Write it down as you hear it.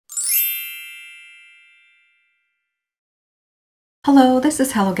Hello, this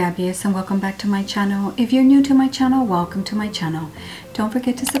is Hellogabbiest and welcome back to my channel. If you're new to my channel, welcome to my channel. Don't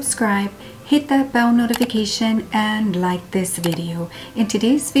forget to subscribe, hit that bell notification and like this video. In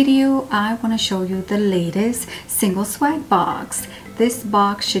today's video, I want to show you the latest single swag box. This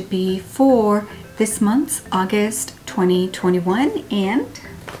box should be for this month's August 2021 and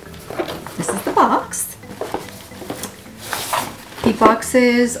this is the box. The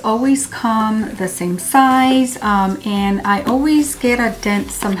boxes always come the same size and I always get a dent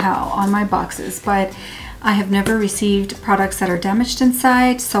somehow on my boxes, but I have never received products that are damaged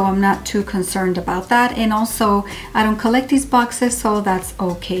inside, so I'm not too concerned about that. And also I don't collect these boxes, so that's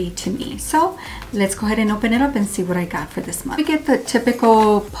okay to me. So let's go ahead and open it up and see what I got for this month. We get the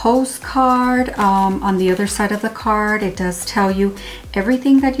typical postcard. On the other side of the card, it does tell you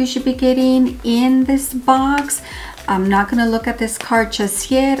everything that you should be getting in this box. I'm not going to look at this card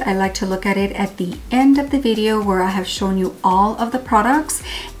just yet. I like to look at it at the end of the video where I have shown you all of the products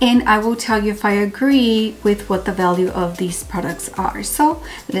and I will tell you if I agree with what the value of these products are. So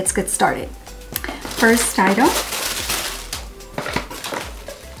let's get started. First item.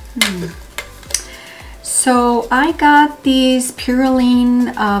 So I got these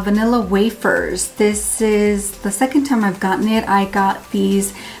Purine vanilla wafers. This is the second time I've gotten it. I got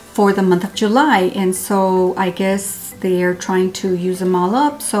these for the month of July, and so I guess they're trying to use them all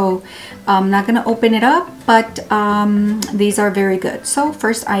up, so I'm not going to open it up, but these are very good. So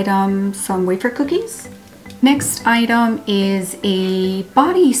first item, some wafer cookies. Next item is a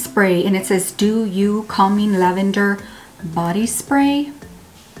body spray and it says Do You Calming Lavender Body Spray.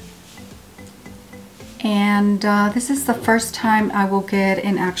 And this is the first time I will get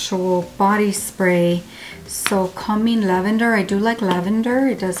an actual body spray. So calming lavender, I do like lavender.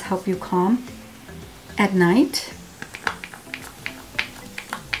 It does help you calm at night.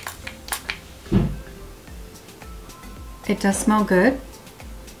 It does smell good.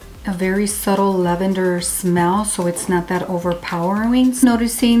 A very subtle lavender smell, so it's not that overpowering.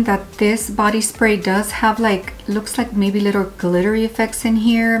 Noticing that this body spray does have looks like maybe little glittery effects in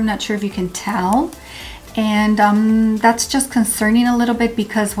here. I'm not sure if you can tell. And that's just concerning a little bit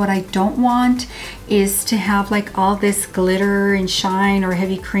because what I don't want is to have like all this glitter and shine or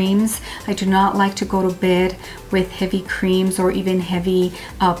heavy creams. I do not like to go to bed with heavy creams or even heavy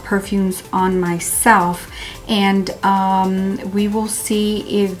perfumes on myself. And we will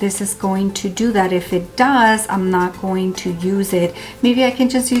see if this is going to do that. If it does, I'm not going to use it. Maybe I can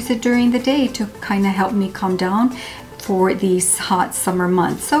just use it during the day to kind of help me calm down for these hot summer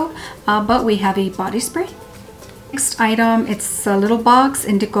months. So but we have a body spray. Next item, it's a little box,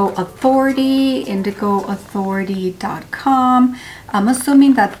 Indigo Authority, indigoauthority.com. I'm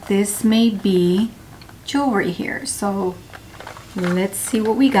assuming that this may be jewelry here, so let's see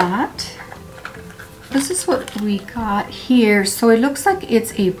what we got. This is what we got here. So it looks like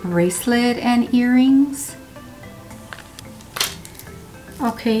it's a bracelet and earrings.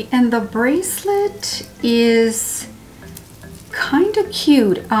 Okay, and the bracelet is kind of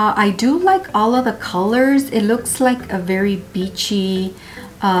cute. I do like all of the colors. It looks like a very beachy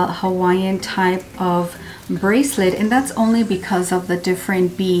Hawaiian type of bracelet, and that's only because of the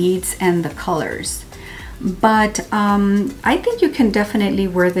different beads and the colors. But I think you can definitely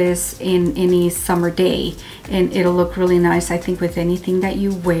wear this in any summer day and it'll look really nice, I think, with anything that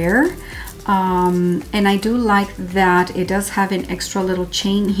you wear. And I do like that it does have an extra little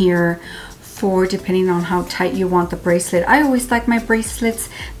chain here for depending on how tight you want the bracelet. I always like my bracelets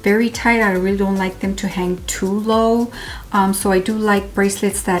very tight. I really don't like them to hang too low. So I do like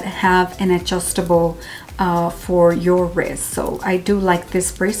bracelets that have an adjustable for your wrist. So I do like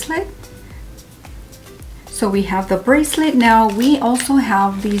this bracelet. So we have the bracelet. Now we also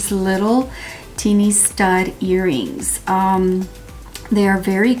have these little teeny stud earrings. They are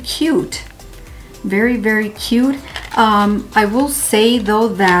very cute. Very, very cute. I will say though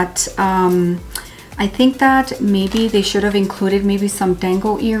that I think that maybe they should have included maybe some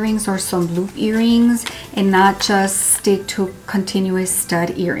dangle earrings or some loop earrings and not just stick to continuous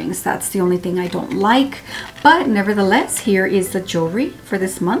stud earrings. That's the only thing I don't like. But nevertheless, here is the jewelry for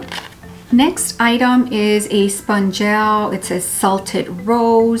this month. Next item is a spongel. It says Salted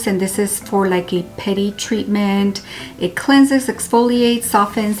Rose, and this is for like a pedi treatment. It cleanses, exfoliates,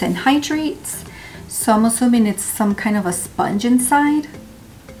 softens, and hydrates. So I'm assuming it's some kind of a sponge inside.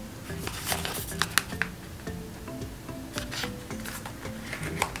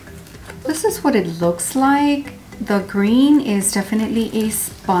 This is what it looks like. The green is definitely a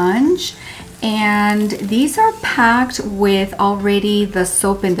sponge And these are packed with already the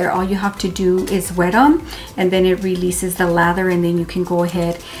soap in there. All you have to do is wet them, and then it releases the lather, and then you can go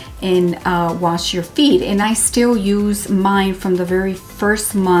ahead and wash your feet. And I still use mine from the very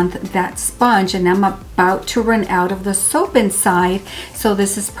first month, that sponge, and I'm about to run out of the soap inside. So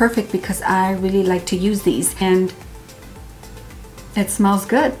this is perfect because I really like to use these, and it smells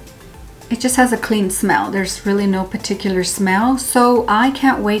good. It just has a clean smell. There's really no particular smell. So I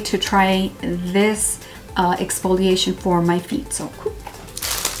can't wait to try this exfoliation for my feet. So cool.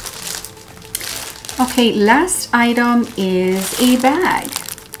 Okay, last item is a bag.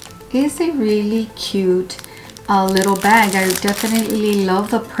 It's a really cute little bag. I definitely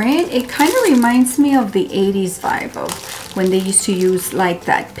love the print. It kind of reminds me of the 80s vibe of when they used to use like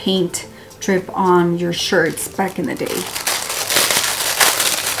that paint drip on your shirts back in the day.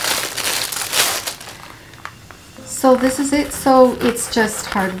 So this is it. So it's just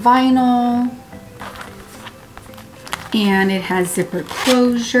hard vinyl, and it has zipper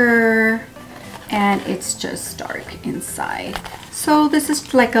closure, and it's just dark inside. So this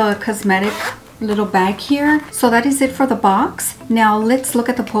is like a cosmetic little bag here. So that is it for the box. Now let's look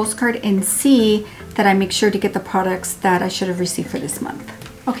at the postcard and see that I make sure to get the products that I should have received for this month.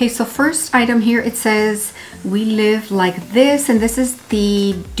 Okay, so first item here, it says we live like this, and this is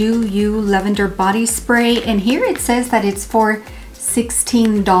the Do You lavender body spray, and here it says that it's for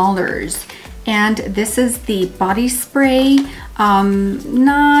 $16, and this is the body spray.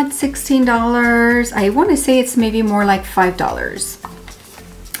 Not $16. I want to say it's maybe more like $5.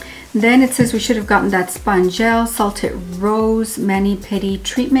 Then it says we should have gotten that sponge gel salted rose mani-pedi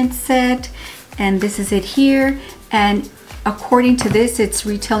treatment set, and this is it here. And according to this, it's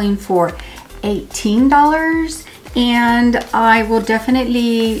retailing for $18, and I will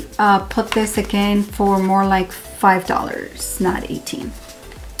definitely put this again for more like $5, not $18.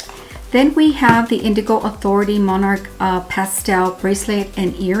 Then we have the Indigo Authority Monarch pastel bracelet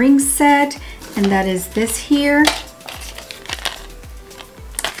and earring set, and that is this here.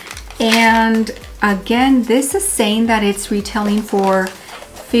 And again, this is saying that it's retailing for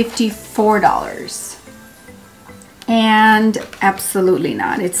 $54. And absolutely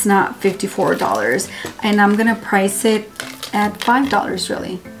not, it's not $54, and I'm gonna price it at $5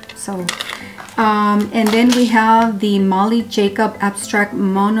 really. So and then we have the Molly Jacob Abstract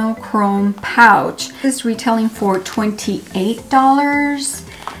Monochrome pouch. This is retailing for $28,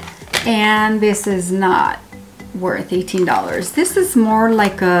 and this is not worth $18. This is more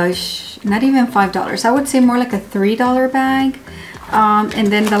like a not even $5, I would say more like a $3 bag. And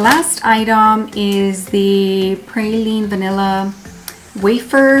then the last item is the Praline Vanilla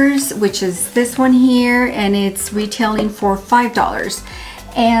Wafers, which is this one here, and it's retailing for $5.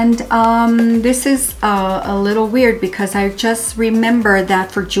 And this is a little weird because I just remember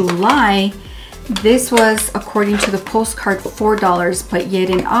that for July, this was, according to the postcard, $4, but yet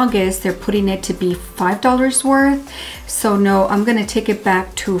in August they're putting it to be $5 worth. So no, I'm gonna take it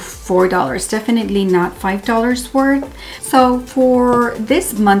back to $4, definitely not $5 worth. So for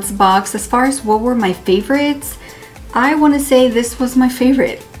this month's box, as far as what were my favorites, I want to say this was my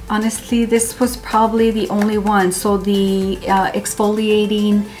favorite. Honestly, this was probably the only one. So the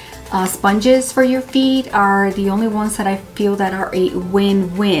exfoliating sponges for your feet are the only ones that I feel that are a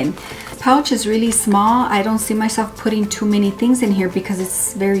win-win. Pouch is really small. I don't see myself putting too many things in here because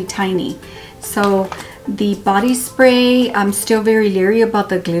it's very tiny. So the body spray, I'm still very leery about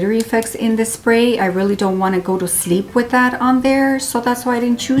the glittery effects in the spray. I really don't want to go to sleep with that on there, so that's why I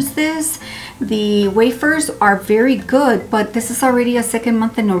didn't choose this. The wafers are very good, but this is already a second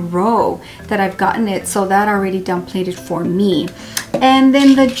month in a row that I've gotten it, so that already downplayed it for me. And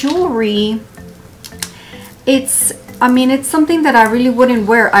then the jewelry, I mean, it's something that I really wouldn't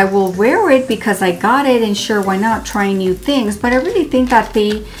wear. I will wear it because I got it, and sure, why not try new things, but I really think that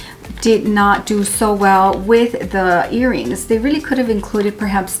they did not do so well with the earrings. They really could have included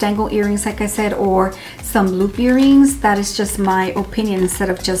perhaps dangle earrings, like I said, or some loop earrings. That is just my opinion, instead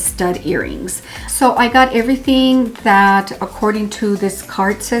of just stud earrings. So I got everything that according to this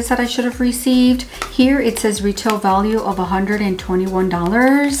card says that I should have received. Here it says retail value of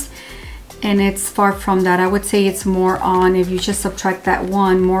 $121, and it's far from that. I would say it's more on, if you just subtract that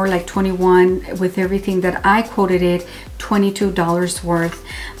one, more like 21 with everything that I quoted it, $22 worth.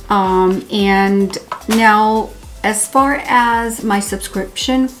 And now as far as my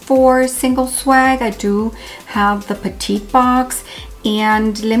subscription for Single Swag, I do have the petite box,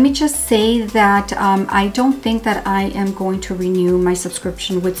 And let me just say that I don't think that I am going to renew my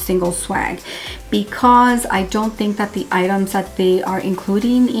subscription with Single Swag, because I don't think that the items that they are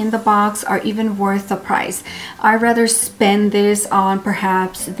including in the box are even worth the price. I'd rather spend this on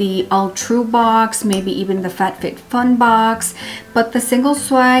perhaps the All True box, maybe even the Fat Fit Fun box. But the Single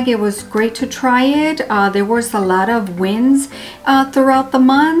Swag, it was great to try it. There was a lot of wins throughout the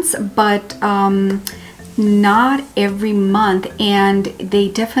months, but not every month, and they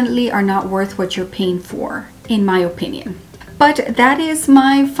definitely are not worth what you're paying for, in my opinion. But that is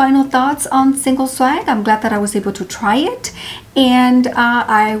my final thoughts on Single Swag. I'm glad that I was able to try it, and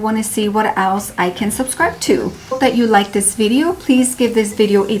I want to see what else I can subscribe to. Hope that you like this video. Please give this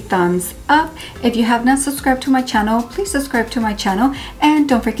video a thumbs up. If you have not subscribed to my channel, please subscribe to my channel, and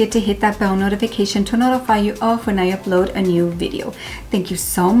don't forget to hit that bell notification to notify you of when I upload a new video. Thank you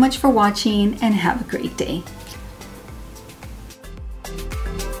so much for watching, and have a great day.